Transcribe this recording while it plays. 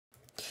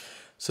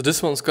So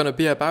this one's gonna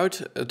be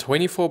about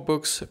 24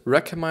 books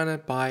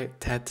recommended by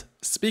TED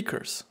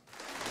speakers.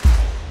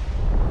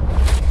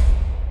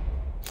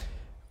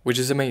 Which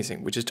is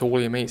amazing, which is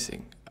totally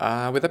amazing.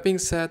 With that being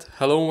said,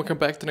 hello and welcome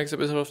back to the next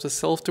episode of the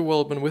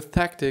Self-Development with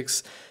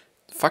Tactics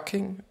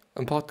fucking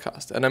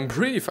podcast. And I'm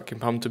pretty fucking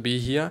pumped to be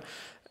here.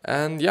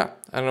 And yeah,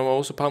 and I'm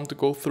also pumped to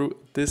go through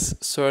this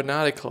certain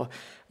article.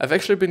 I've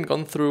actually been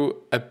gone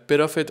through a bit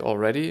of it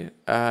already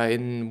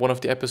in one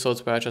of the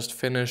episodes where I just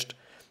finished.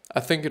 I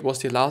think it was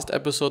the last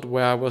episode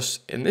where I was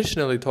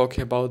initially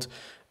talking about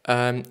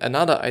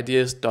another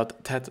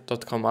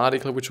ideas.ted.com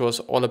article, which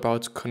was all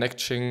about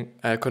connecting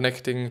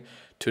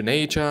to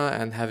nature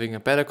and having a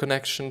better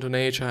connection to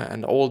nature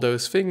and all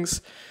those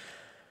things,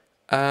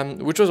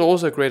 which was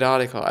also a great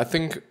article. I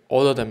think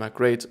all of them are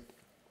great.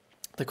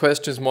 The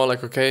question is more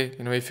like, okay,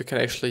 if you can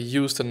actually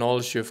use the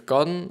knowledge you've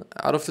gotten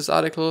out of this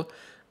article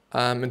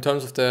in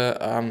terms of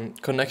the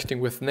connecting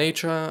with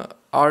nature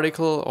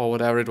article or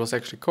whatever it was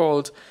actually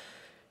called.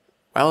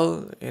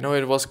 Well,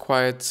 it was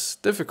quite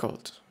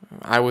difficult,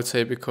 I would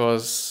say,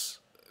 because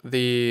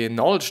the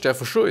knowledge there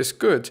for sure is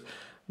good,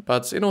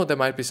 but, there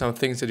might be some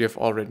things that you've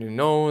already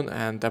known,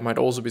 and there might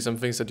also be some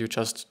things that you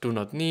just do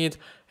not need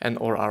and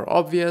or are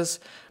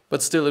obvious,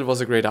 but still it was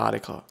a great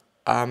article.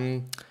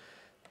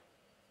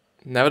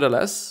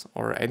 Nevertheless,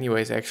 or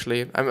anyways,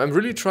 actually, I'm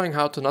really trying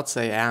hard to not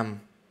say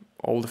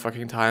all the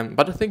fucking time,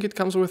 but I think it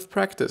comes with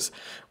practice,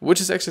 which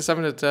is actually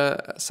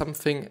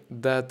something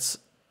that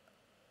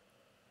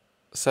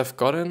Seth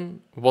Godin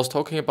was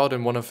talking about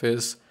in one of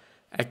his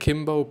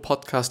Akimbo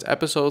podcast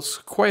episodes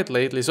quite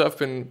lately. So I've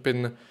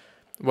been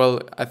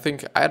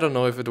I don't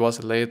know if it was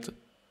a late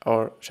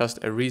or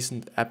just a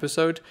recent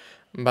episode,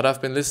 but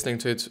I've been listening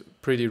to it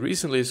pretty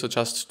recently. So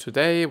just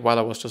today, while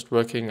I was just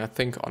working, I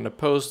think on the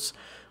posts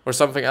or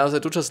something else, I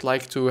do just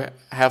like to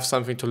have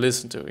something to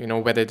listen to,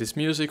 whether it is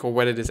music or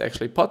whether it is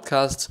actually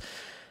podcasts.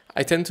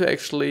 I tend to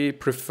actually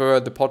prefer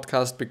the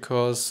podcast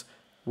because,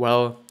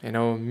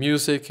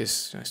 music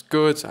is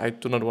good. I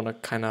do not want to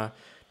kind of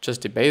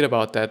just debate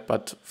about that,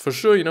 but for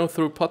sure,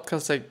 through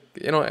podcasts,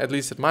 at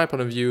least at my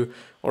point of view,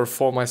 or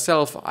for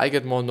myself, I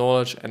get more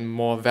knowledge and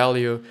more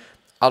value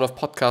out of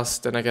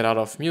podcasts than I get out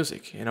of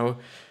music,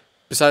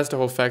 Besides the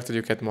whole fact that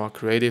you get more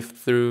creative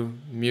through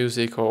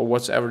music or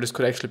whatever, this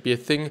could actually be a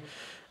thing.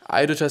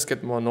 I do just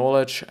get more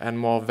knowledge and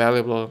more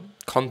valuable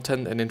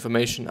content and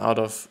information out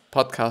of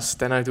podcasts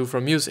than I do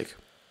from music.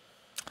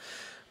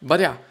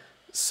 But yeah,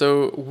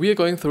 so we're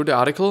going through the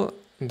article,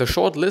 the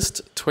short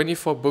list,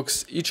 24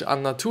 books, each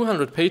under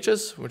 200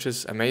 pages, which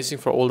is amazing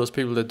for all those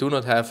people that do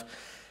not have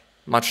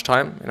much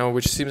time,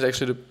 which seems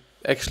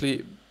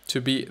actually to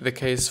be the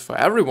case for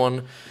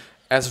everyone,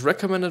 as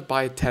recommended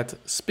by TED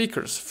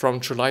speakers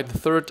from July the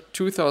 3rd,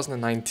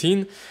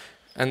 2019.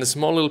 And the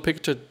small little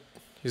picture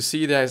you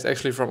see there is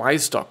actually from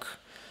iStock.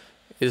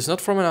 It is not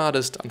from an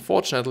artist,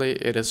 unfortunately,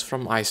 it is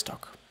from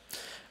iStock.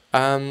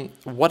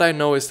 What I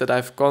know is that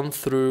I've gone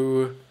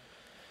through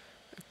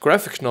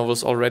graphic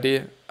novels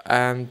already,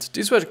 and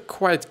these were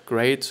quite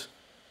great,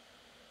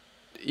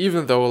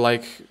 even though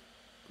like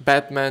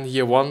Batman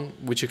Year One,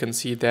 which you can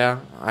see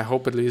there, I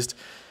hope at least,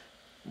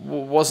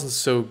 wasn't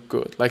so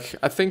good. Like,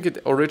 I think it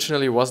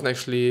originally wasn't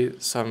actually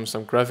some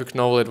graphic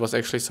novel, it was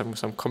actually some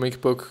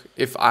comic book,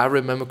 if I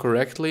remember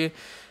correctly,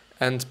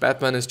 and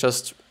Batman is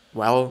just,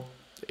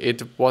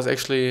 it was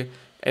actually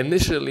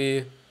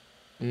initially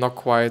not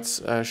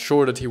quite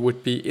sure that he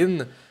would be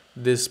in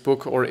this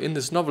book or in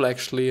this novel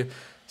actually.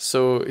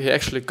 So he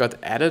actually got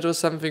added or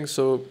something.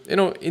 So,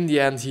 in the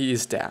end, he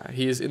is there.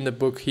 He is in the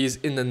book. He is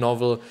in the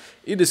novel.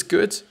 It is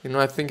good.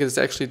 I think it's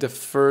actually the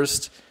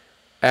first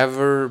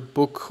ever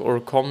book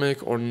or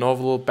comic or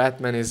novel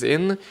Batman is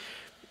in,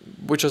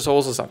 which is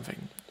also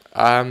something.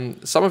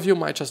 Some of you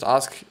might just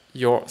ask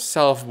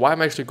yourself, why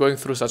I'm actually going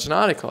through such an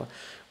article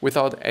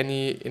without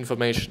any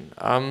information.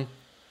 I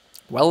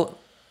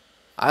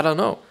don't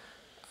know.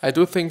 I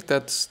do think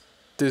that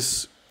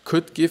this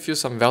could give you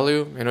some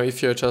value,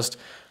 if you're just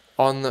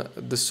on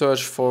the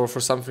search for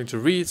something to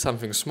read,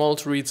 something small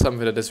to read,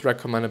 something that is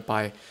recommended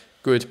by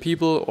good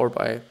people or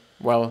by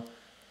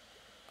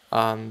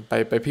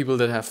people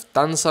that have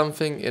done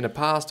something in the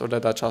past or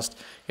that are just,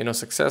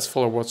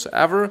 successful or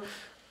whatsoever.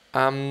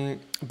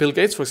 Bill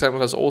Gates, for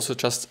example, has also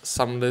just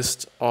some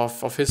list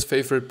of his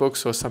favorite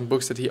books or some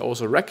books that he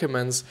also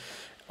recommends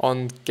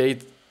on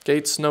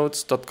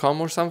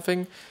gatesnotes.com or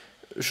something.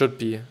 Should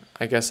be,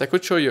 I guess. I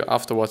could show you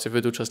afterwards if we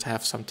do just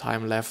have some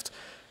time left.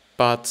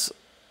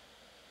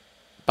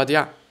 But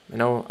yeah,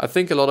 I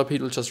think a lot of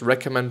people just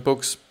recommend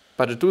books,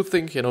 but I do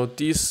think,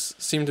 these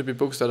seem to be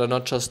books that are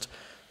not just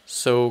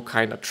so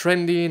kind of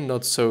trendy,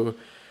 not so,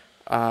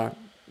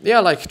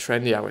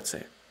 trendy, I would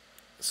say.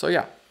 So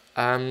yeah,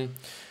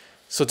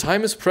 so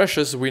time is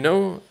precious, we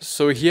know.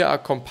 So here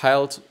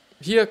compiled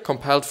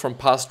from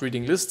past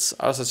reading lists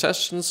are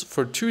suggestions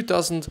for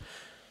 24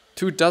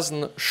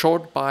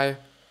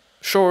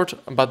 short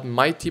but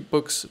mighty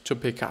books to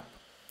pick up.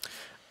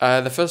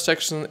 The first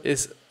section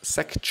is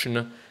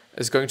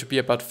going to be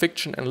about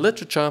fiction and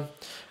literature.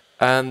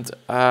 And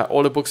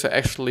all the books are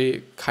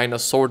actually kind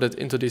of sorted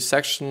into these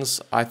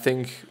sections. I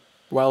think,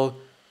 well,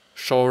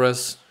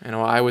 genres,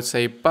 I would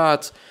say,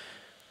 but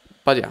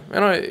yeah,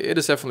 it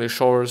is definitely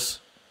genres.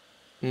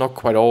 Not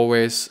quite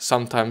always.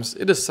 Sometimes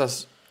it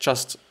is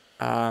just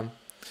a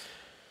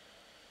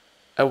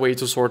way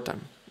to sort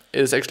them. It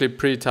is actually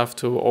pretty tough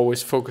to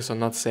always focus on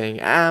not saying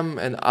am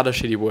and other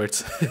shitty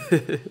words.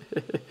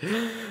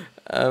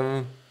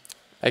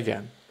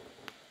 Again.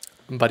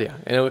 But yeah,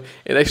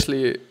 it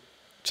actually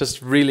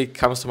just really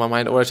comes to my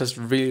mind, or I just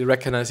really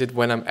recognize it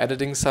when I'm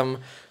editing some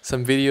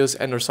videos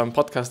and or some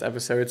podcast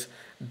episodes.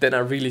 Then I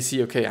really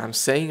see, okay, I'm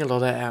saying a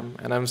lot of am,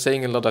 and I'm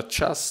saying a lot of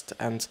just,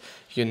 and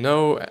and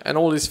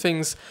all these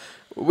things,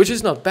 which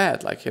is not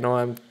bad. Like,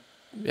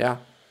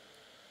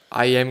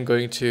 I am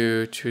going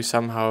to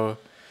somehow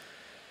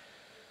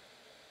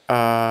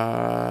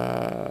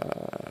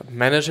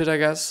manage it, I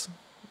guess,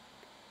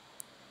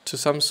 to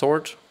some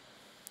sort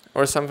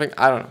or something.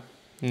 I don't know.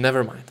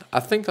 Never mind. I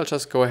think I'll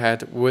just go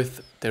ahead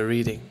with the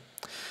reading.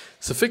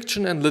 So,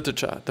 fiction and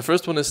literature. The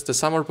first one is The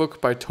Summer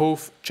Book by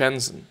Tove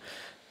Jansson.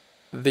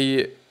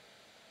 The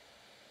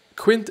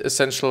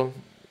quintessential,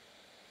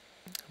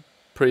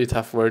 pretty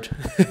tough word.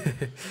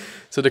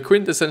 So, the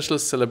quintessential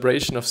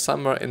celebration of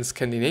summer in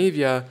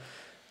Scandinavia,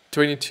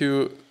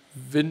 22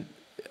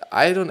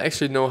 I don't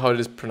actually know how it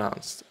is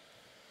pronounced.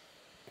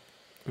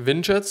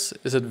 Vignettes?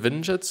 Is it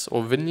vignettes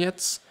or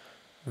vignettes?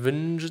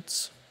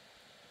 Vignettes?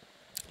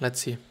 Let's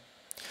see.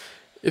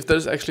 If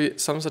there's actually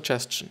some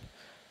suggestion.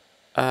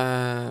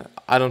 I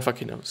don't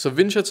fucking know. So,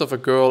 vignettes of a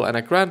girl and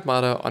a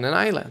grandmother on an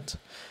island.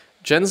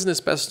 Jensen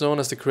is best known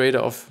as the creator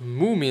of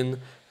Moomin,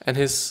 and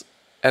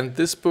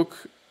this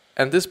book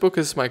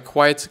is my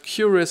quite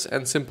curious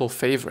and simple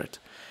favorite.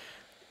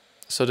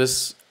 So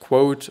this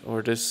quote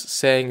or this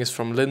saying is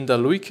from Linda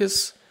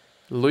Luikas,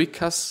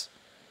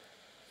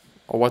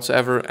 or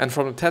whatsoever, and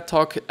from the TED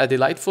Talk, A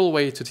Delightful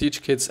Way to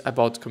Teach Kids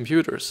About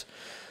Computers.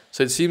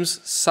 So it seems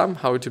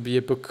somehow to be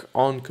a book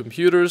on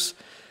computers.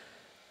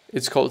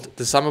 It's called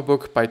The Summer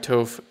Book by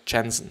Tove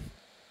Jansson.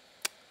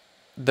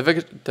 The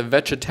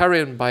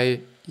Vegetarian by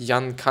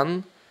Yan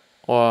Kan,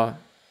 or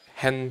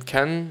Hen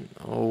Kan,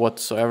 or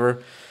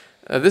whatsoever.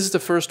 This is the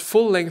first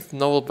full-length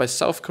novel by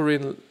South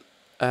Korean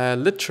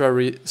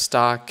literary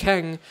star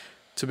Kang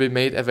to be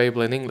made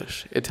available in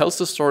English. It tells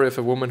the story of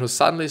a woman who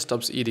suddenly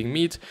stops eating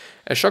meat,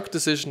 a shock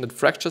decision that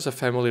fractures a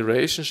family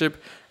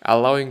relationship,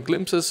 allowing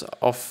glimpses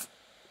of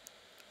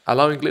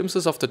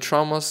the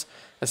traumas,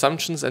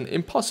 assumptions, and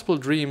impossible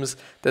dreams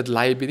that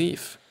lie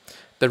beneath.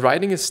 The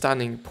writing is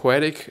stunning,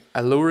 poetic,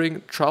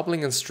 alluring,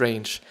 troubling, and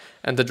strange,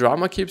 and the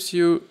drama keeps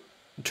you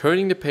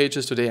turning the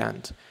pages to the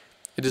end.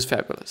 It is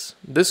fabulous.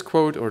 This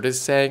quote or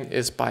this saying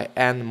is by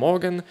Anne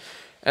Morgan,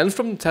 and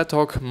from the TED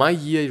Talk, my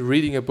year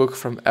reading a book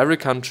from every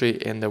country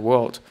in the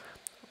world,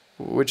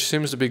 which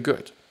seems to be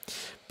good.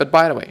 But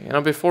by the way,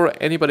 before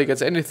anybody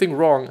gets anything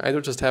wrong, I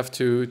don't just have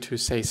to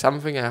say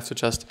something, I have to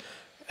just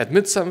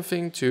admit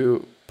something,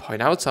 to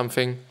point out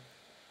something.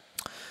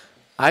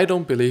 I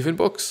don't believe in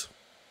books.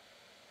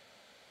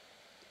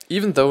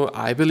 Even though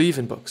I believe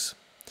in books.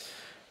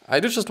 I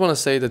do just want to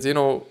say that,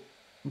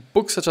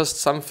 books are just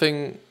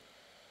something.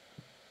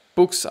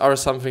 Books are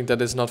something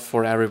that is not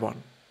for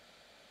everyone.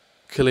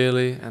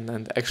 Clearly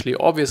and actually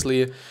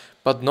obviously,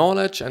 but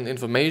knowledge and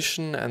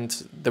information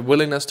and the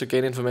willingness to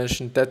gain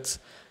information, that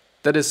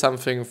is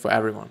something for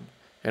everyone.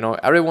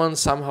 Everyone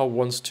somehow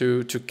wants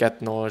to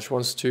get knowledge,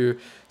 wants to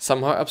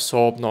somehow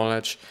absorb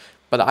knowledge.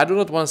 But I do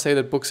not want to say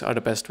that books are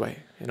the best way,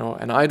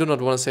 and I do not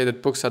want to say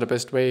that books are the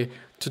best way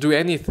to do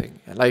anything.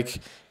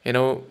 Like,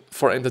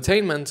 for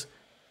entertainment,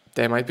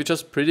 they might be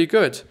just pretty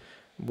good.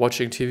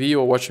 Watching TV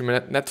or watching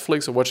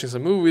Netflix or watching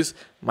some movies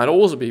might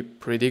also be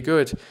pretty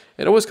good.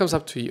 It always comes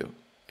up to you.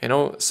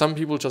 Some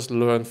people just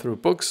learn through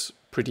books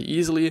pretty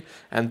easily,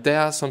 and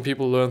some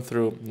people learn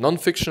through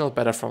non-fictional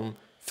better from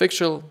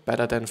fictional,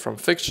 better than from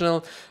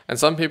fictional, and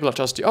some people are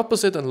just the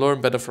opposite and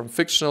learn better from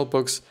fictional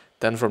books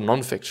than from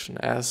non-fiction,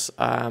 as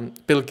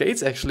Bill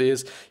Gates actually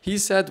is. He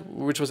said,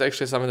 which was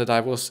actually something that I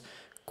was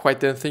quite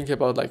then thinking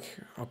about, like,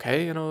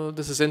 okay,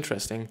 this is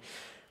interesting.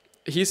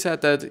 He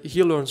said that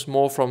he learns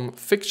more from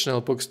fictional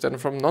books than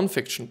from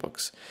non-fiction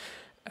books.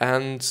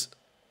 And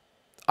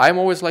I'm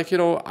always like,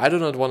 I do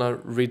not want to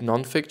read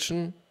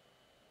non-fiction.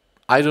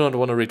 I do not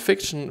want to read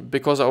fiction,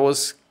 because I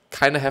always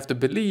kind of have to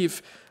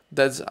believe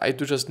that I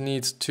do just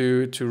need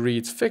to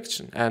read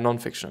fiction,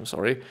 non-fiction, I'm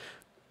sorry.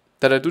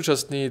 That I do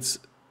just need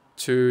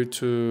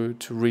to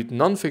read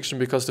non-fiction,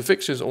 because the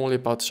fiction is only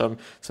about some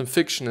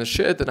fictional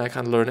shit and I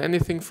can't learn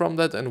anything from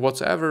that and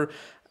whatsoever.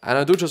 And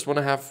I do just want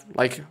to have,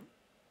 like,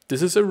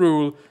 this is a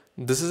rule,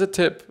 this is a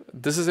tip,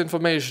 this is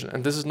information,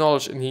 and this is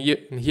knowledge, and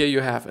here you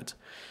have it.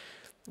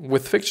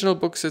 With fictional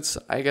books, it's,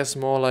 I guess,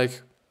 more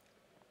like,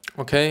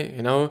 okay,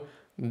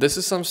 this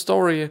is some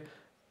story,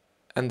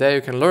 and there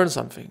you can learn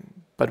something.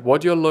 But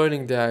what you're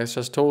learning there is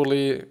just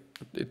totally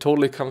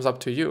comes up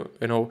to you,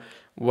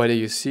 whether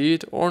you see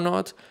it or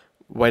not,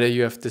 whether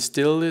you have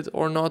distilled it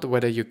or not,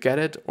 whether you get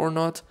it or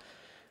not.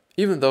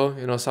 Even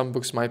though, some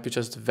books might be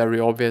just very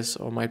obvious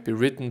or might be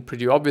written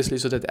pretty obviously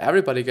so that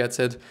everybody gets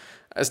it,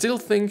 I still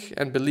think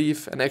and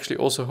believe and actually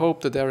also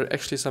hope that there are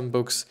actually some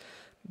books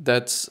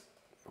that,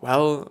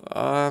 well,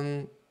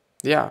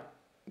 yeah,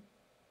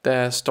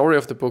 the story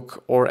of the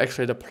book or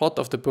actually the plot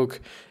of the book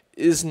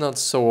is not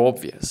so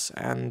obvious.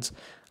 And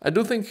I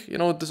do think,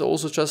 this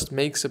also just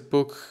makes a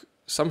book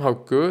somehow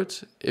good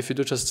if you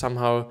do just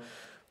somehow,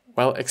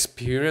 well,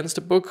 experience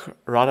the book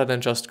rather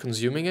than just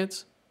consuming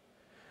it.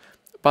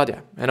 But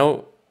yeah,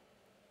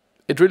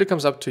 it really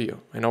comes up to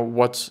you,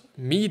 what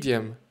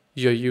medium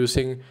you're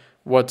using,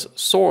 what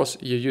source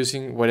you're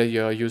using, whether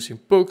you're using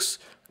books,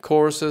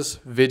 courses,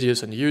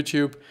 videos on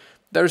YouTube.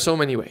 There are so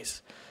many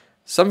ways.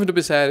 Something to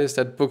be said is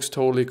that books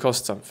totally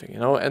cost something,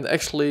 and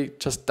actually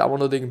just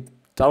downloading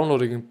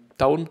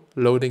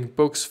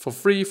books for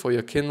free for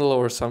your Kindle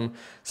or some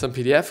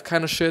PDF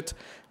kind of shit,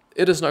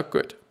 it is not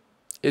good.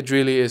 It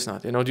really is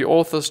not. The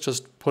authors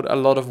just put a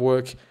lot of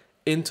work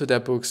into their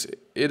books.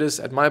 It is,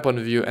 at my point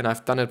of view, and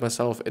I've done it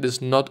myself, it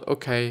is not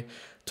okay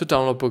to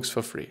download books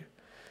for free.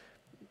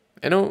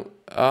 I've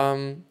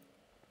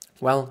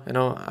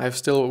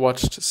still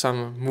watched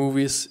some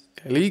movies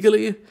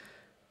illegally,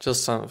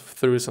 just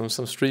through some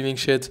streaming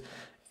shit.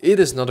 It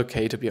is not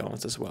okay, to be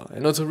honest, as well.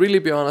 To really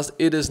be honest,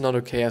 it is not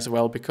okay as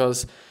well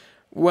because,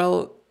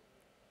 well,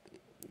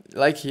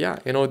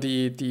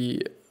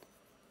 the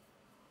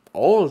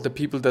all the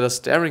people that are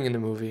starring in the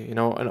movie, and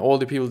all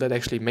the people that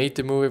actually made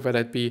the movie, whether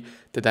it be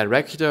the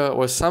director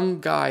or some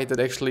guy that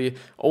actually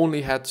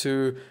only had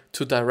to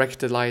direct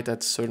the light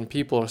at certain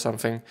people or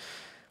something,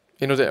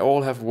 they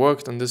all have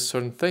worked on this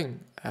certain thing.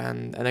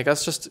 And I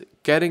guess just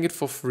getting it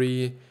for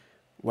free,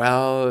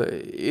 well,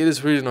 it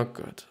is really not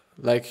good.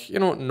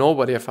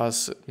 Nobody of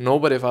us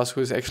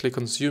who is actually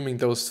consuming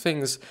those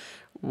things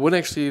would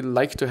actually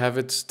like to have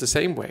it the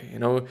same way.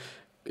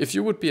 If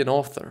you would be an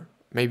author,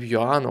 maybe you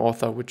are an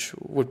author, which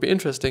would be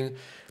interesting.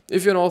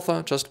 If you're an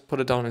author, just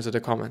put it down into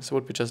the comments. It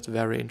would be just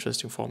very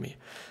interesting for me.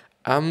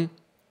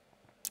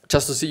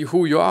 Just to see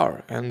who you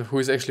are and who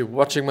is actually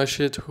watching my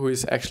shit, who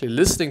is actually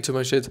listening to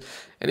my shit.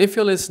 And if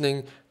you're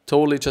listening,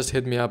 totally just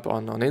hit me up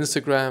on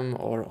Instagram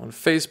or on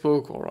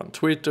Facebook or on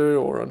Twitter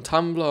or on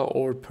Tumblr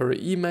or per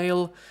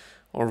email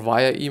or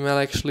via email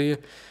actually.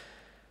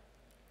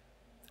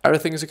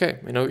 Everything is okay.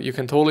 You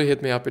can totally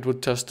hit me up. It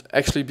would just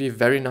actually be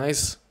very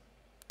nice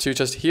to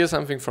just hear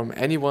something from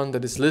anyone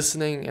that is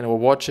listening or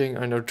watching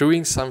and are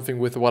doing something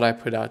with what I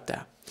put out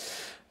there.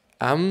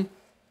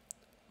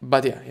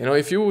 But yeah,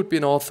 if you would be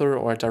an author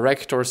or a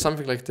director or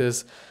something like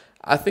this,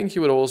 I think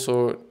you would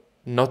also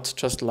not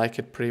just like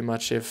it pretty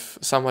much if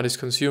somebody's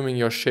consuming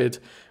your shit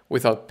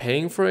without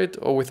paying for it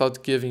or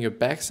without giving you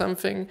back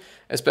something,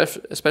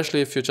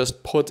 especially if you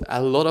just put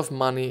a lot of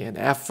money and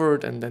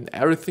effort and then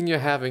everything you're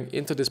having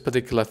into this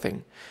particular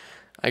thing.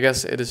 I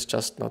guess it is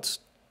just not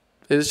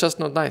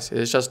nice.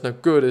 It's just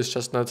not good. It's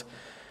just not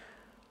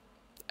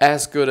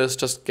as good as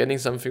just getting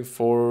something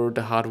for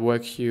the hard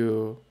work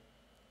you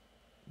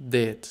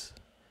did.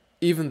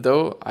 Even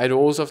though I'd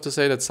also have to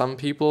say that some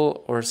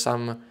people or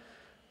some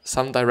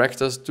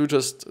directors do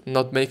just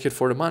not make it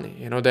for the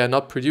money. They're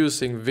not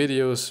producing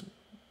videos,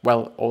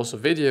 well, also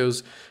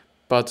videos,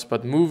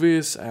 but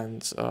movies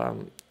and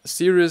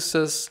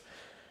series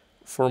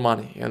for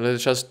money. They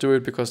just do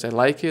it because they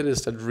like it.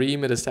 It's their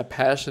dream. It is their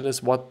passion.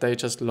 It's what they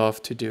just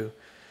love to do.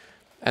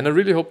 And I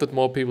really hope that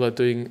more people are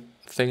doing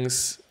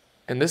things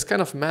in this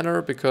kind of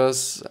manner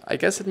because I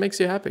guess it makes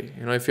you happy.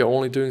 If you're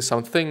only doing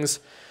some things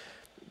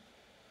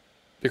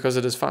because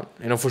it is fun.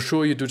 For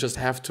sure you do just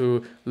have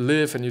to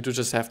live and you do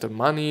just have the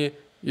money.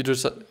 You do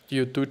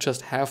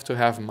just have to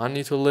have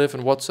money to live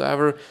and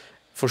whatsoever.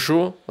 For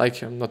sure.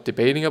 I'm not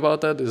debating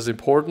about that. It is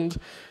important.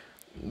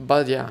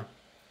 But yeah.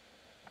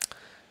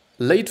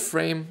 Late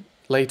Fame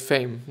by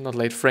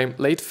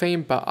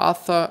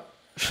Arthur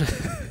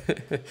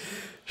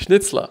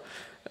Schnitzler.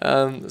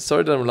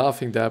 Sorry that I'm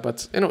laughing there,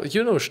 but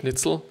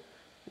schnitzel,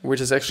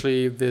 which is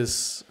actually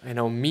this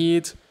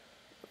meat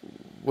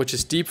which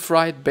is deep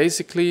fried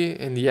basically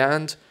in the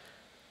end,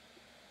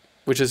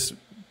 which is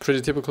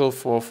pretty typical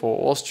for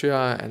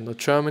Austria and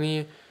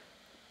Germany.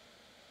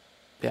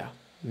 Yeah,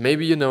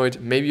 maybe you know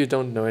it, maybe you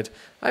don't know it.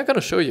 I'm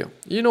gonna show you.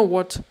 You know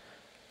what?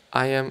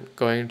 I am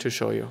going to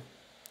show you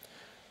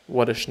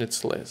what a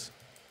schnitzel is.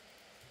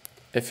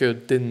 If you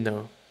didn't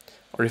know,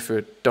 or if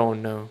you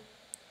don't know.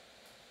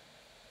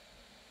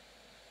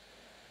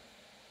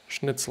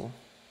 Schnitzel.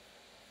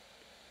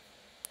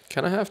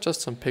 Can I have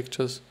just some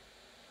pictures?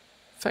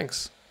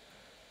 Thanks.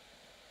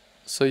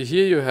 So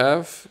here you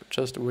have,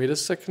 just wait a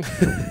second.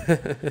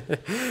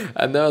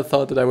 I never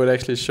thought that I would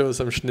actually show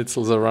some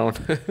schnitzels around.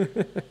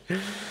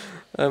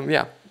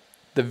 Yeah,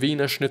 the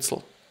Wiener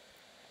Schnitzel.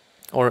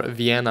 Or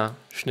Vienna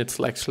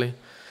Schnitzel actually.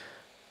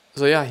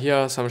 So yeah, here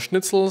are some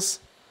schnitzels.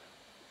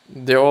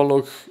 They all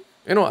look,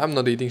 I'm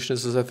not eating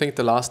schnitzels. I think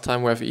the last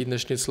time I've eaten a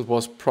schnitzel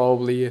was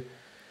probably,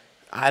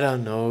 I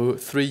don't know,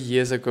 3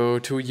 years ago,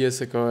 2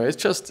 years ago. It's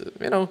just,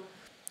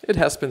 it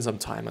has been some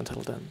time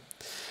until then.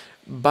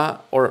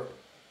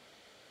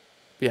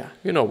 Yeah,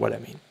 you know what I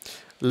mean.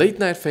 Late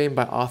Night Fame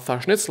by Arthur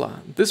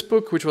Schnitzler. This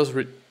book, which was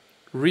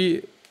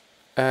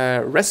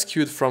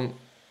rescued from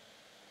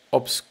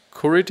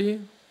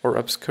obscurity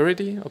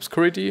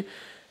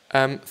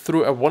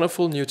through a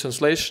wonderful new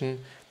translation,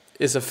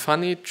 is a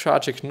funny,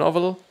 tragic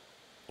novel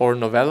or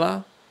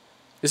novella.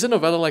 Is a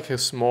novella like a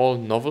small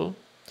novel?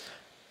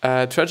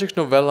 A tragic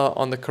novella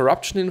on the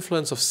corruption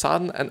influence of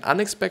sudden and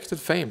unexpected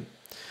fame.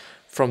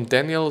 From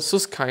Daniel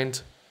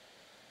Susskind.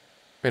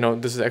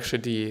 This is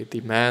actually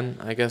the man,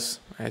 I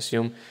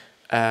assume,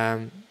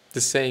 the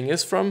saying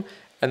is from.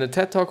 And the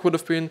TED Talk would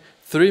have been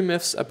 3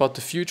 myths about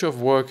the future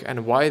of work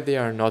and why they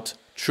are not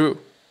true.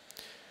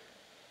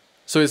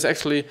 So it's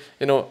actually,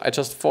 I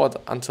just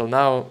thought until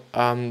now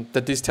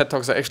that these TED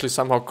Talks are actually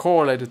somehow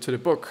correlated to the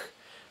book.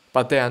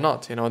 But they are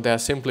not, they are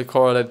simply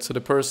correlated to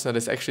the person that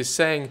is actually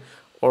saying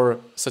or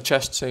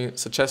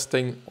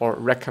suggesting or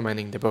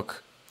recommending the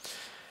book.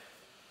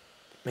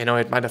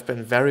 It might have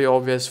been very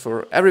obvious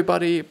for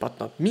everybody, but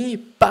not me,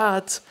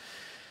 but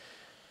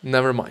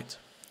never mind.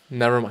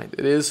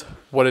 It is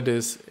what it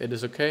is. It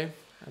is okay.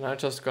 And I'm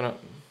just gonna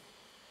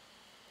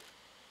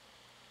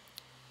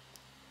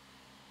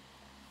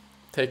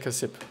take a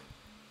sip.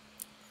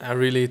 A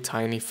really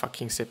tiny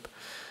fucking sip.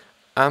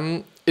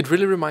 It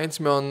really reminds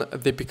me on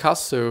the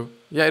Picasso,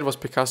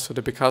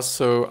 the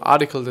Picasso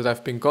article that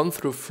I've been gone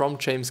through from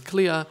James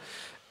Clear,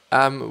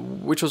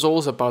 which was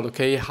also about,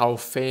 how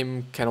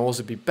fame can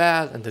also be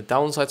bad and the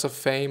downsides of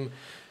fame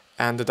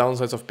and the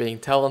downsides of being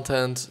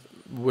talented,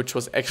 which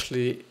was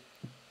actually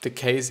the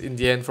case in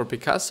the end for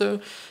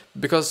Picasso,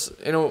 because,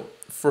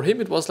 for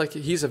him it was like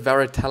he's a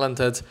very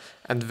talented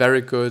and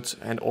very good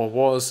or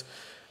was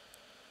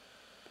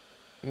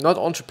not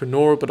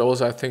entrepreneur, but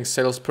also I think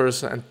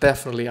salesperson and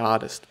definitely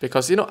artist.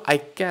 Because,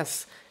 I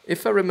guess,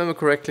 if I remember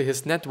correctly,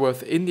 his net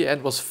worth in the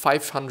end was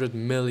 500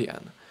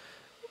 million,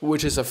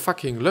 which is a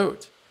fucking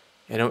load.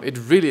 It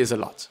really is a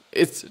lot.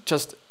 It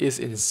just is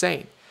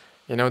insane.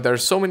 There are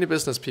so many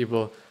business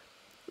people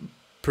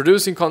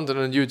producing content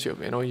on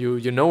YouTube.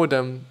 You know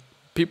them,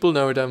 people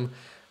know them,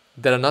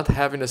 that are not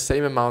having the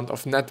same amount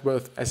of net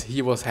worth as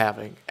he was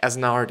having as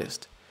an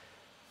artist.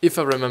 If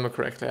I remember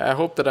correctly. I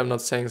hope that I'm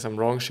not saying some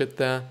wrong shit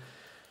there.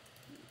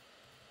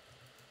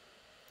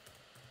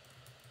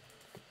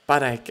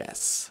 But I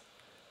guess,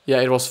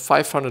 it was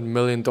 $500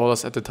 million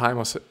at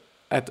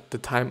the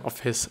time of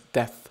his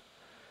death.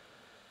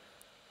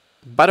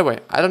 By the way,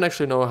 I don't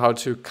actually know how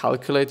to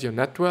calculate your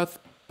net worth,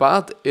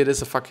 but it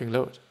is a fucking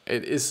load.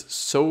 It is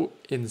so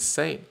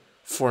insane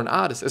for an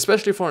artist,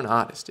 especially for an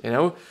artist.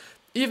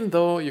 Even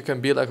though you can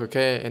be like,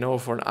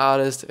 for an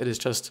artist, it is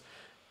just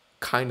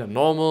kind of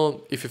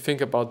normal. If you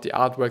think about the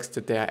artworks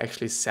that they are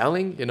actually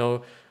selling,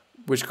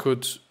 which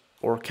could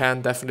or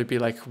can definitely be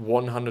like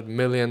 100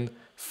 million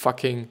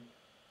fucking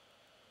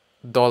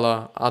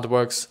dollar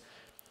artworks,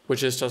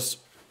 which is just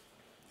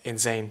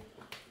insane.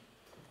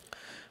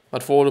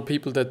 But for all the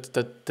people that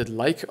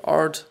like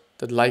art,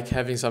 that like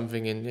having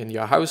something in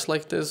your house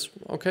like this,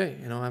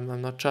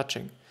 I'm not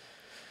judging.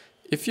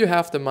 If you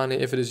have the money,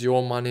 if it is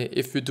your money,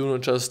 if you do not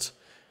just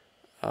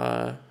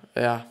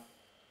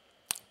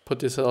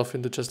put yourself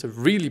into just a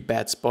really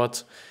bad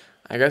spot,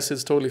 I guess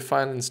it's totally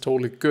fine and it's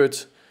totally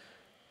good.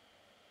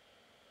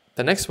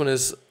 The next one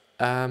is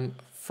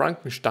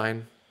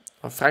Frankenstein,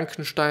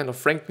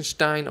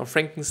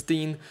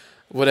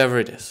 whatever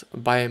it is,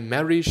 by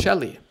Mary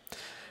Shelley.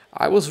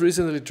 I was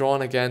recently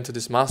drawn again to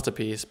this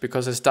masterpiece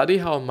because I study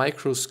how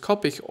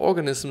microscopic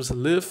organisms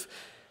live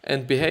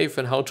and behave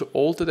and how to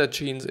alter their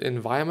genes in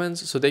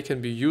environments so they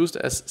can be used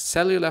as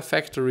cellular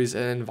factories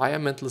and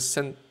environmental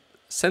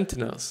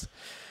sentinels.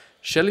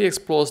 Shelley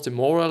explores the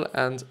moral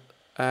and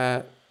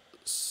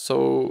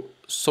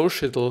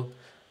societal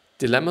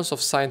dilemmas of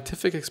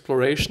scientific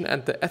exploration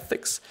and the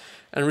ethics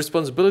and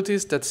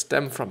responsibilities that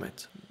stem from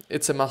it.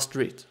 It's a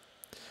must-read.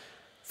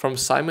 From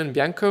Simon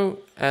Bianco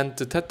and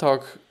the TED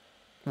Talk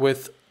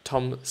with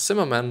Tom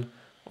Zimmerman,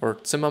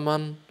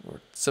 whatever,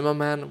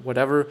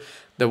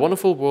 The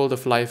Wonderful World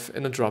of Life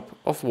in a Drop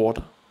of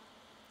Water.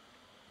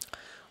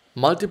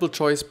 Multiple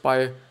choice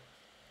by,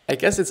 I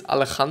guess it's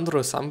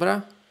Alejandro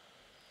Zambra.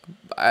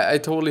 I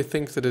totally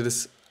think that it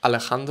is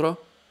Alejandro.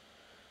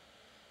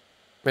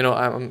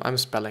 I'm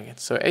spelling it.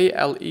 So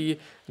Alejandro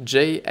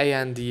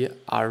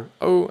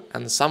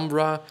and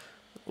Zambra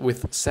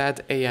with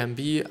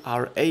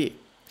ZAMBRA.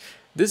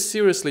 This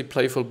seriously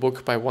playful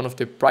book by one of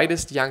the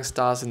brightest young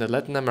stars in the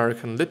Latin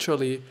American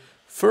literary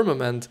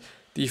firmament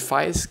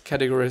defies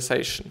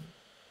categorization.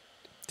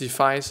 It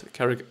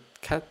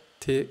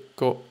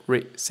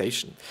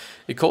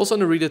calls on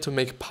the reader to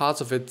make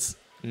parts of its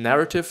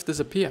narrative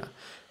disappear.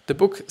 The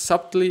book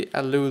subtly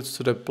alludes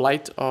to the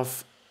plight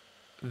of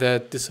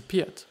the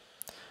disappeared.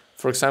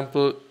 For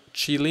example,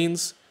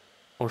 Chileans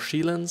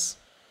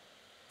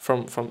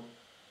from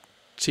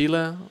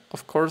Chile,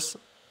 of course.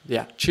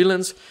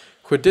 Chileans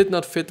who did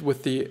not fit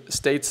with the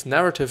state's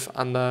narrative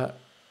under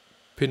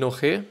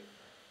Pinochet,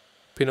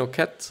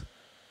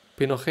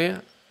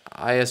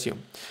 I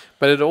assume.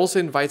 But it also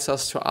invites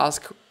us to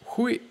ask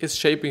who is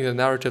shaping the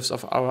narratives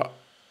of our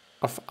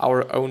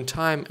own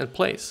time and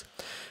place.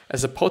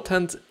 As a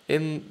potent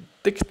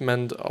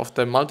indictment of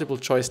the multiple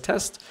choice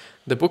test,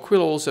 the book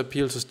will also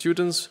appeal to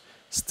students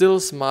still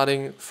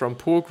smarting from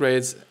poor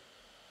grades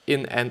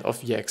in end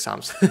of year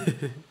exams.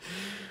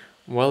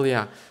 Well,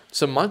 yeah.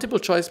 So multiple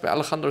choice by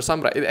Alejandro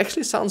Zambra. It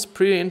actually sounds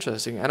pretty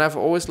interesting, and I've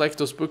always liked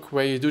those books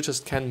where you do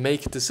just can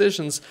make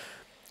decisions.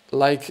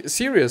 Like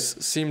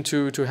series seem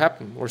to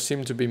happen or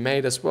seem to be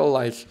made as well.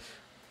 Like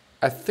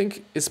I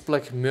think is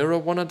Black Mirror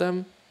one of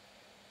them.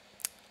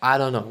 I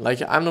don't know.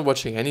 Like I'm not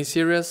watching any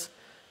series.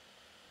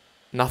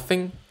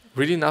 Nothing,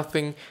 really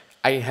nothing.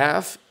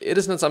 It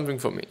is not something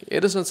for me.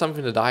 It is not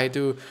something that I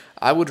do.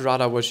 I would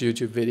rather watch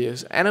YouTube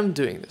videos, and I'm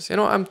doing this.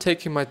 I'm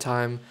taking my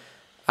time.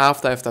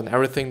 After I've done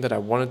everything that I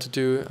wanted to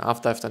do,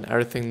 after I've done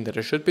everything that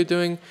I should be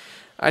doing,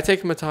 I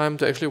take my time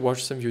to actually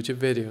watch some YouTube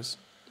videos.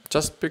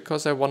 Just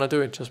because I want to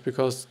do it, just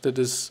because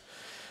this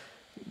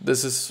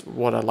is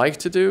what I like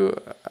to do,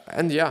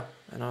 and yeah,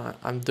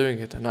 I'm doing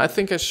it. And I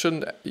think I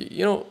shouldn't,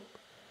 you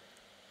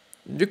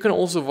can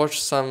also watch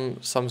some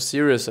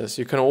series.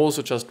 You can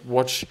also just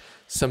watch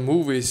some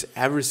movies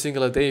every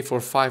single day for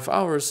 5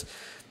 hours.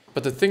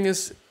 But the thing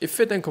is, if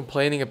you're then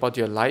complaining about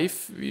your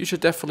life, you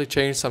should definitely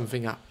change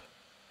something up.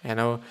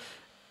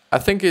 I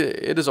think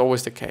it is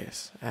always the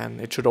case,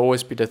 and it should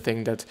always be the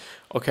thing that,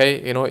 okay,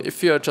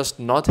 if you're just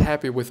not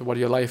happy with what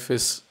your life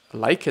is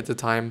like at the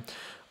time,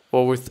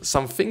 or with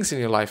some things in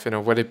your life,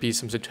 whether it be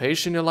some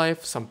situation in your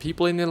life, some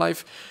people in your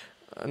life,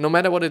 no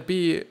matter what it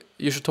be,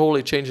 you should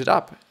totally change it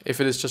up.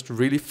 If it is just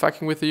really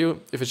fucking with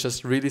you, if it's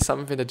just really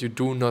something that you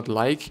do not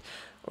like,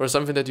 or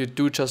something that you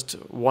do just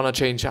want to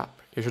change up,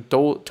 you should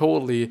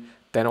totally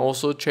then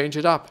also change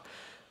it up.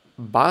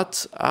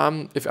 But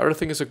if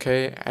everything is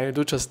okay and you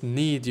do just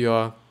need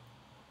your,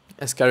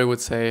 as Gary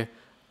would say,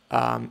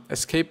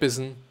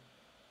 escapism,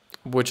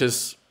 which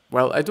is,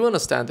 well, I do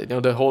understand it.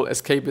 The whole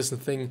escapism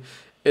thing,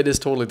 it is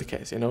totally the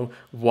case.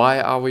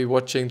 Why are we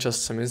watching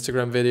just some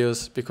Instagram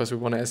videos? Because we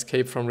want to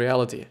escape from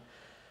reality.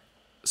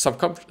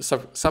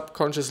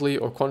 Subconsciously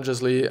or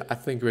consciously, I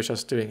think we're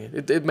just doing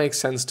it. It makes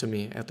sense to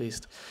me, at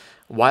least.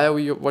 Why are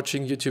we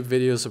watching YouTube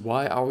videos?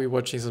 Why are we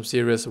watching some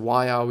series?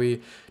 Why are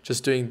we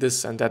just doing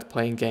this and that,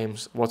 playing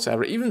games,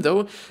 whatsoever? Even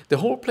though the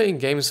whole playing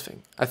games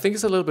thing, I think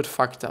is a little bit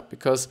fucked up,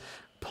 because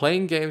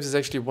playing games is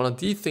actually one of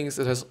the things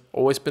that has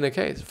always been the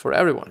case for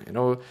everyone.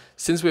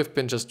 Since we've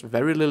been just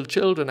very little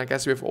children, I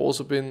guess we've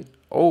also been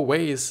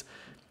always,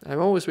 I'm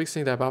always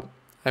mixing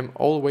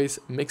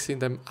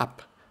them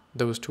up,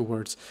 those two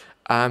words.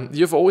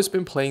 You've always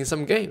been playing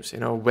some games,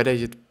 whether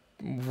you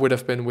would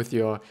have been with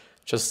your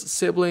just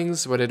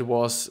siblings, whether it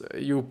was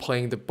you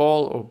playing the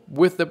ball or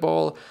with the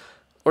ball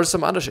or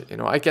some other shit.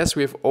 I guess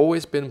we've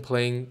always been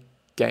playing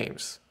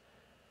games.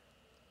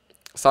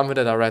 Something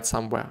that I read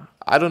somewhere.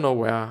 I don't know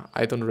where.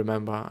 I don't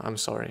remember. I'm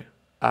sorry.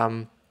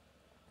 But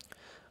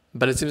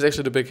it seems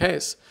actually to be the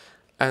case.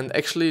 And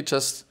actually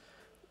just,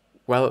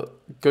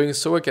 going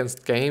so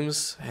against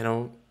games,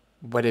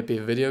 whether it be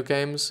video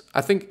games,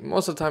 I think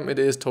most of the time it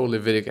is totally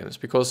video games,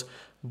 because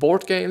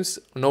board games,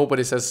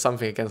 nobody says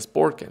something against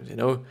board games,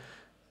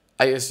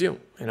 I assume,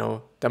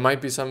 there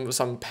might be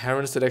some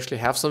parents that actually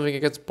have something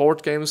against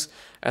board games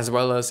as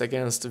well as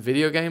against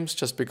video games,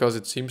 just because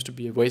it seems to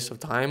be a waste of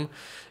time,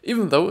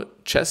 even though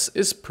chess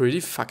is pretty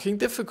fucking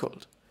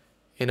difficult,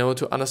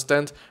 to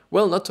understand,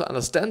 not to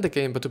understand the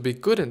game, but to be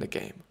good in the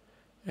game.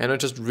 It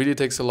just really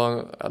takes a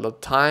lot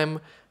of time,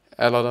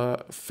 a lot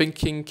of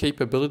thinking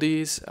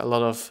capabilities, a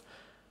lot of,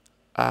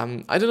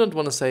 I do not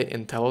want to say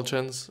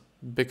intelligence,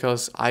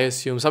 because I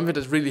assume something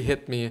that really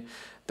hit me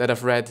that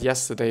I've read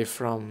yesterday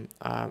from,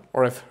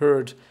 or I've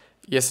heard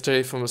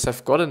yesterday from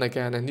Seth Godin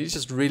again, and he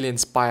just really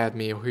inspired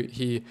me.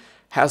 He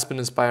has been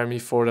inspiring me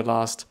for the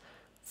last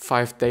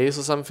 5 days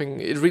or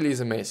something. It really is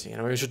amazing.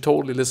 You should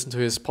totally listen to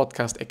his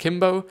podcast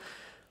Akimbo.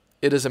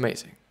 It is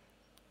amazing,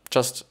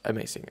 just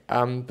amazing.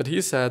 But he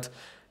said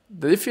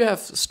that if you have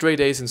straight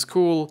A's in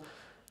school,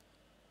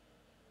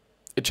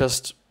 it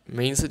just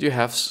means that you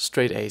have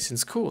straight A's in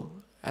school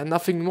and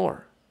nothing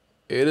more.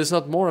 It is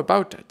not more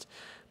about it.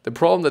 The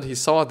problem that he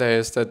saw there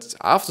is that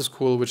after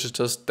school, which is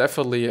just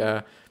definitely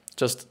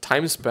just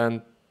time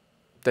span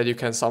that you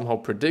can somehow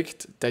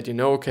predict, that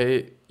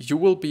okay, you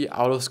will be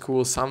out of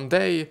school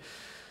someday,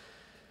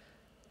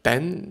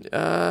 then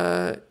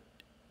the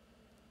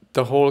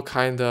whole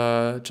kind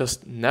of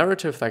just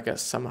narrative, I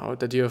guess, somehow,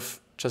 that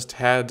you've just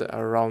had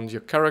around your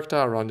character,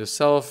 around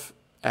yourself,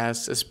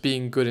 as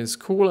being good in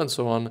school and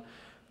so on,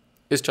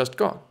 is just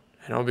gone.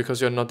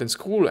 Because you're not in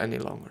school any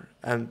longer.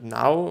 And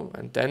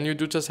then you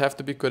do just have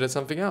to be good at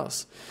something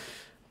else.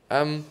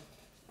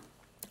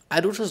 I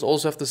do just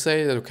also have to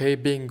say that, okay,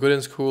 being good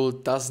in school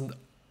doesn't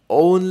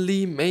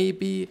only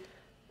maybe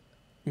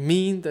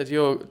mean that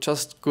you're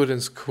just good in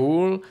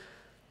school.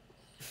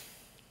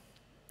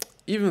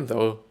 Even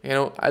though,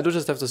 I do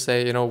just have to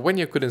say, when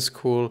you're good in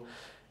school,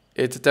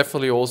 it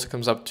definitely also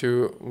comes up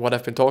to what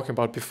I've been talking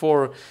about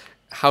before,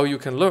 how you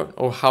can learn,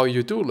 or how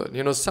you do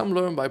learn. Some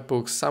learn by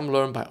books, some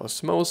learn by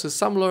osmosis,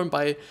 some learn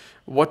by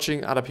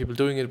watching other people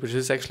doing it, which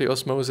is actually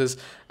osmosis,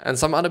 and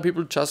some other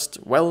people just,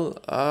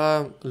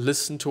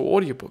 listen to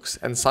audiobooks.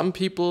 And some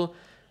people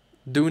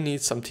do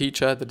need some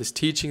teacher that is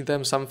teaching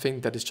them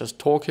something, that is just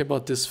talking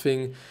about this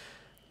thing,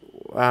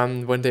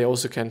 when they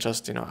also can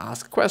just,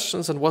 ask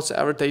questions and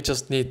whatsoever. They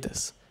just need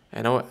this.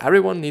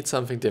 Everyone needs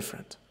something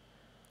different.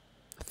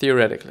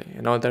 Theoretically,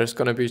 there's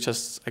going to be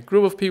just a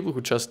group of people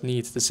who just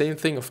need the same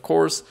thing, of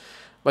course,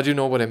 but you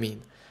know what I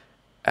mean.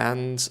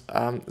 And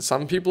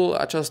some people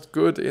are just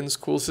good in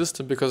school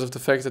system because of the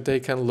fact that they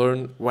can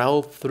learn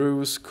well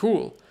through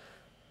school,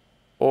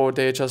 or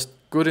they're just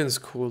good in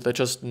school. They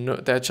just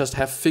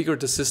have figured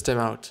the system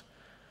out.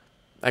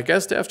 I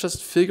guess they have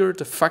just figured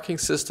the fucking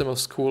system of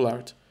school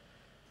out.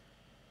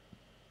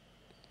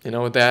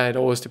 There it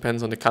always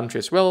depends on the country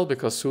as well,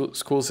 because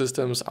school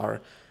systems are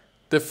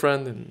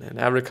different in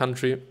every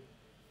country.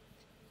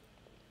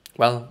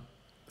 Well,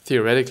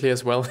 theoretically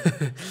as well.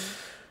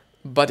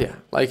 But yeah,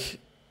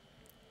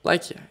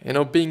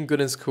 being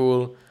good in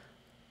school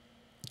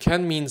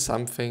can mean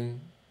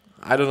something.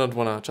 I do not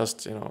want to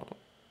just,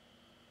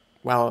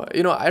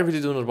 I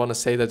really do not want to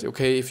say that,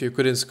 okay, if you're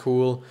good in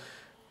school,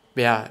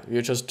 yeah,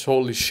 you're just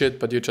totally shit,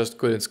 but you're just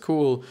good in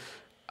school.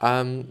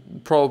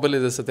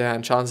 Probabilities are there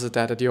and chances are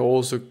there that you're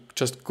also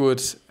just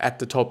good at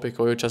the topic,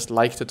 or you just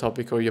like the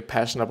topic, or you're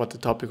passionate about the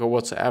topic, or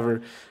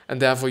whatsoever, and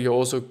therefore you're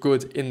also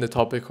good in the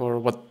topic or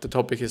what the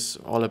topic is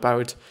all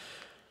about.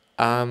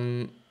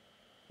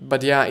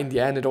 But yeah, in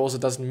the end, it also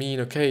doesn't mean,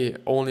 okay,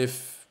 only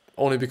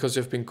because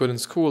you've been good in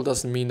school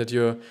doesn't mean that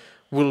you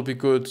will be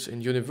good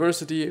in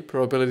university.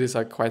 Probabilities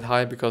are quite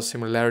high because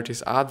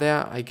similarities are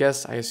there, I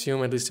guess, I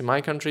assume, at least in my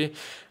country.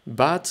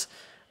 But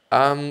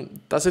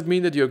does it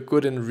mean that you're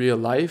good in real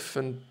life,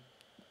 and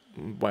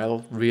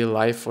real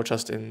life, or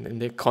just in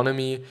the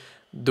economy,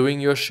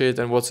 doing your shit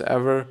and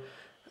whatsoever?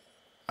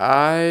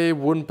 I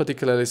wouldn't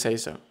particularly say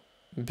so,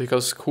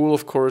 because school,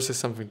 of course, is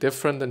something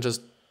different than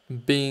just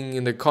being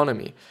in the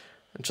economy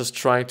and just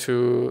trying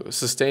to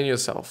sustain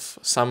yourself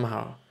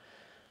somehow,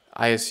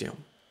 I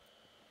assume.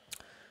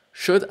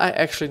 Should I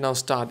actually now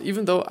start?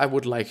 Even though I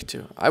would like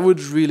to. I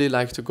would really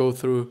like to go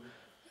through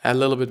a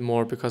little bit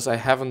more, because I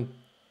have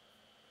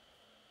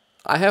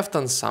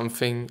done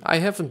something. I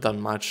haven't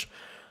done much.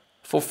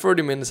 For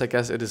 30 minutes, I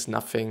guess it is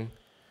nothing,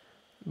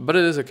 but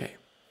it is okay.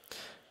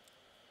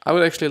 I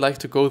would actually like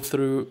to go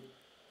through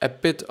a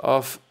bit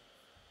of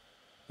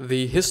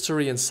the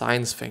history and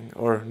science thing,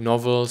 or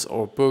novels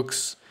or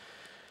books.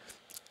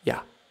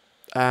 Yeah.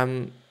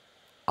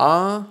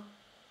 R,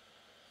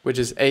 which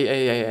is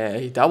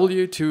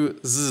AAAAW, to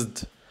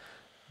Z,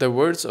 The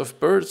Words of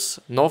Birds,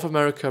 North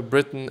America,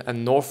 Britain,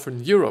 and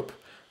Northern Europe,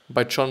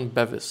 by John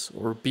Bevis.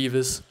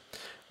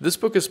 This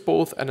book is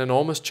both an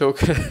enormous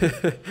joke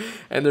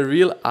and a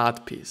real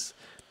art piece.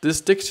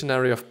 This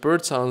dictionary of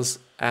bird sounds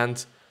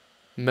and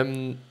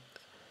I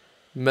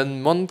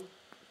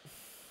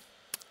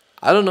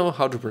don't know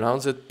how to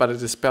pronounce it, but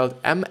it is spelled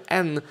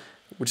MN,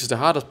 which is the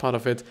hardest part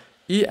of it,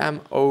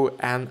 EMONICS.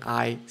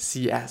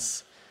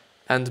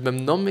 And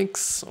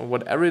mnemonics, or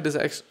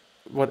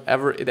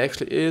whatever it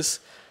actually is,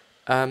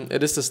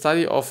 it is the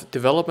study of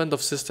development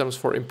of systems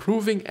for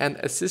improving and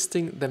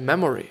assisting the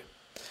memory.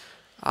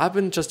 I've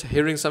been just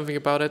hearing something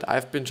about it.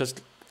 I've been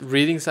just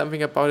reading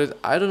something about it.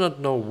 I do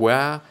not know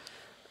where,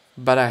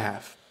 but I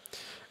have.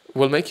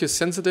 Will make you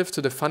sensitive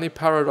to the funny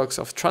paradox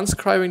of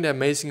transcribing the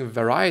amazing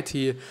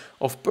variety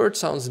of bird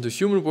sounds into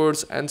human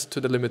words, and to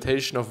the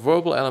limitation of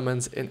verbal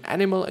elements in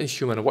animal and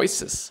human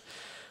voices.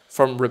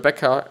 From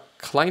Rebecca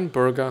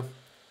Kleinberger.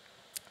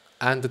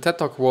 And the TED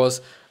Talk was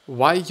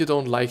Why You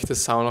Don't Like the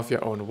Sound of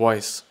Your Own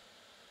Voice.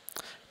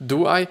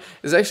 Do I?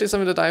 It's actually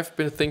something that I've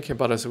been thinking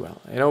about as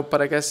well,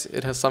 but I guess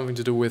it has something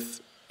to do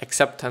with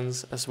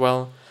acceptance as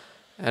well,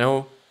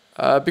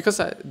 because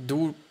I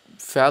do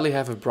fairly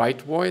have a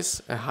bright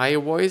voice, a high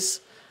voice.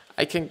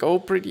 I can go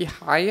pretty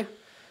high,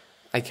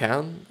 I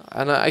can,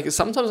 and I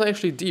sometimes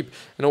actually deep.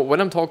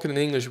 When I'm talking in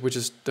English, which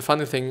is the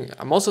funny thing,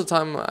 most of the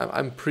time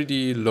I'm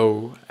pretty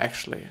low,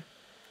 actually.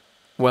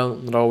 Well,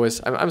 not always.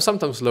 I'm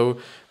sometimes low,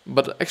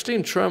 but actually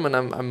in German,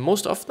 I'm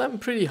most often I'm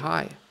pretty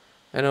high,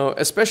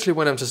 especially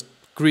when I'm just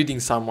greeting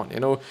someone.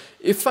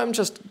 If I'm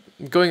just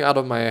going out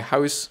of my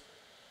house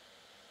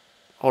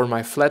or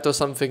my flat or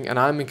something, and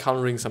I'm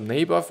encountering some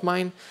neighbor of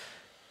mine,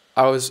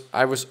 I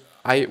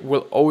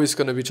will always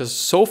gonna be just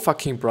so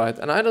fucking bright,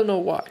 and I don't know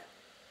why.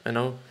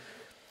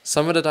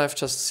 Something that I've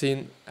just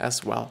seen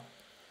as well.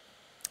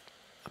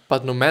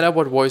 But no matter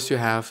what voice you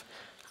have,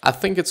 I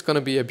think it's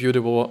gonna be a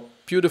beautiful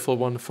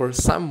one for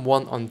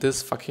someone on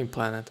this fucking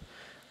planet.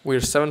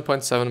 We're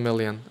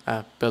 7.7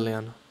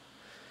 billion.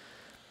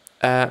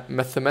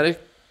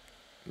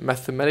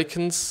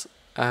 Mathematician's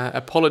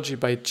Apology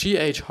by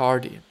G.H.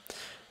 Hardy.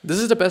 This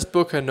is the best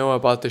book I know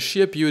about the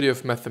sheer beauty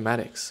of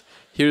mathematics.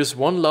 Here's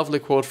one lovely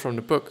quote from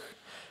the book.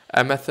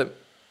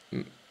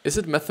 Is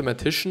it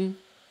mathematician?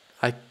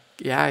 I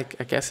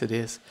guess it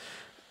is.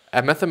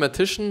 A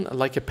mathematician,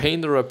 like a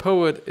painter or a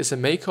poet, is a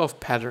maker of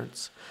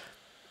patterns.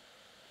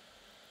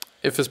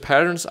 If his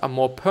patterns are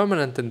more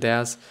permanent than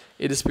theirs,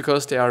 it is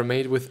because they are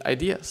made with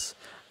ideas.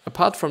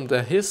 Apart from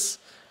the his,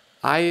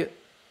 I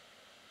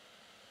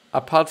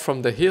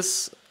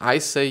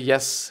say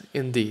yes,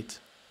 indeed.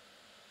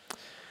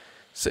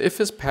 So if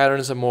his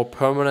patterns are more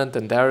permanent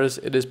than theirs,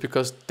 it is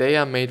because they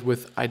are made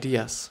with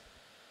ideas.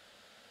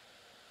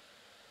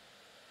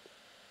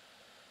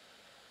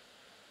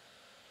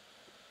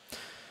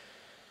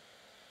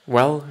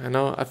 Well,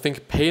 I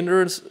think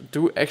painters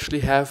do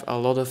actually have a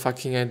lot of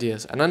fucking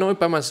ideas. And I know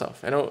it by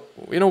myself.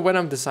 When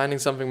I'm designing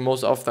something,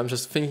 most often I'm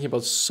just thinking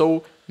about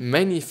so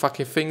many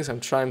fucking things. I'm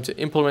trying to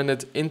implement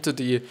it into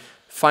the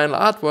final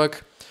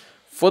artwork.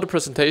 For the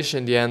presentation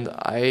in the end,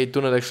 I do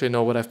not actually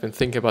know what I've been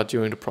thinking about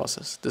during the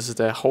process. This is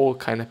the whole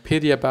kind of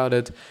pity about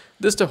it.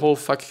 This is the whole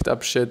fucked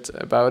up shit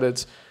about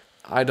it.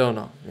 I don't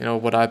know,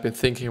 what I've been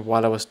thinking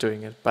while I was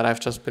doing it. But I've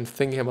just been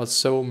thinking about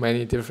so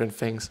many different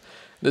things.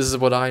 This is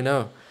what I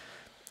know.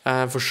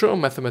 For sure,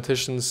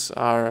 mathematicians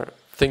are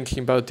thinking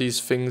about these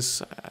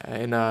things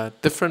in a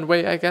different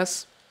way, I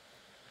guess.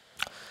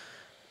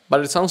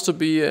 But it sounds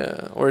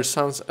it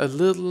sounds a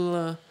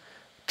little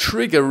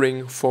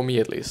triggering for me,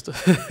 at least,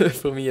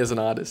 for me as an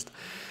artist.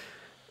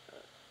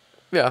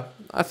 Yeah,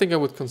 I think I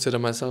would consider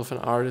myself an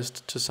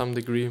artist to some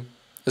degree,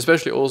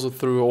 especially also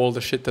through all the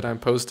shit that I'm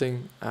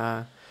posting,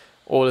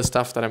 all the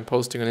stuff that I'm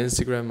posting on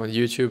Instagram, on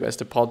YouTube, as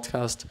the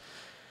podcast.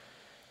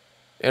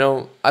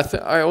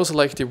 I also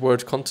like the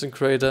word content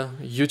creator.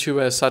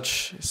 YouTuber as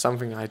such is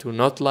something I do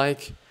not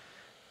like,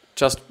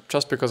 just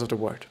because of the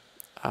word.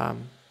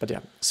 But yeah,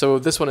 so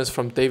this one is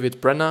from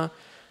David Brenner,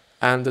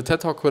 and the TED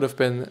Talk could have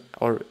been,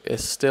 or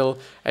is still,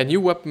 a new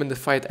weapon in the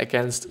fight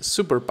against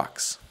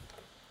superbugs.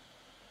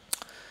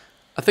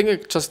 I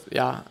think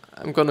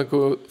I'm gonna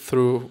go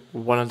through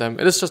one of them.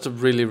 It is just a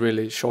really,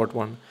 really short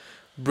one.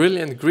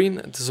 Brilliant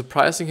Green, The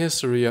Surprising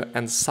History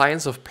and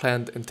Science of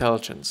Plant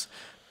Intelligence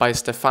by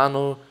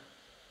Stefano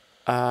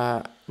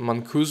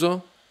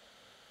Mancuso,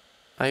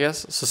 I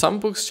guess. So some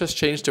books just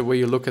change the way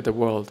you look at the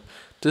world.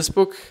 This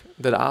book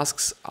that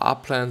asks, are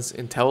plants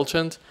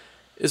intelligent,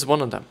 is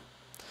one of them.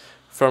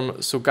 From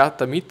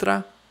Sugata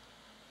Mitra,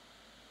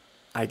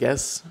 I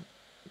guess,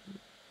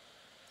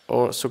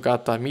 or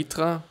Sugata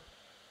Mitra,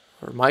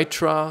 or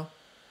Mitra,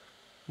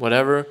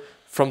 whatever,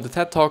 from the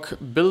TED Talk,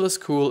 Build a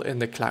School in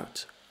the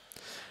Cloud.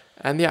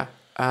 And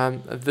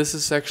this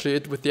is actually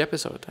it with the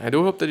episode. I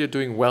do hope that you're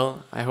doing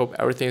well. I hope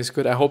everything is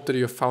good. I hope that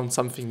you found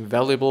something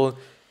valuable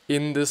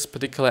in this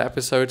particular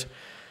episode.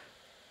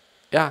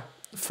 Yeah,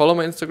 follow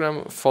my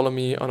Instagram, follow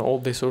me on all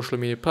the social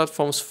media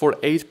platforms for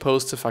 8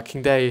 posts a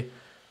fucking day.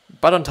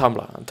 But on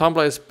Tumblr.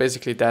 Tumblr is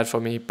basically dead for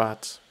me,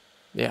 but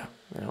yeah,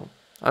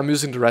 I'm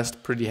using the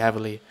rest pretty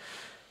heavily.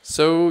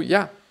 So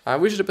yeah, I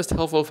wish you the best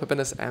health,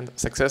 happiness, and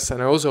success.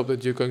 And I also hope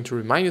that you're going to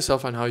remind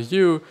yourself on how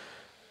you're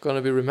going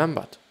to be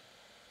remembered.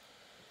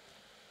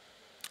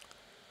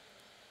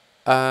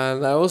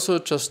 And I also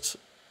just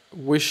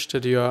wish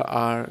that you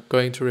are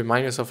going to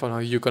remind yourself on how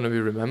you're going to be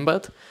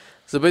remembered.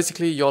 So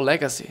basically your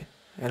legacy,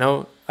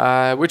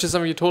 which is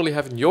something you totally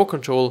have in your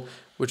control,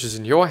 which is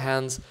in your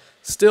hands.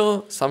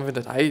 Still, something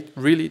that I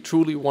really,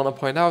 truly want to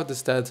point out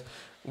is that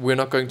we're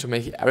not going to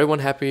make everyone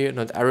happy.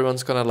 Not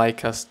everyone's going to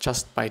like us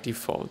just by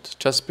default.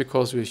 Just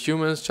because we're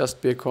humans,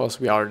 just because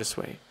we are this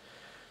way,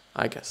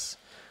 I guess.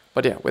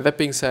 But yeah, with that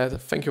being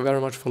said, thank you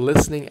very much for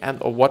listening and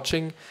or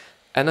watching.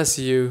 And I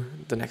see you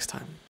the next time.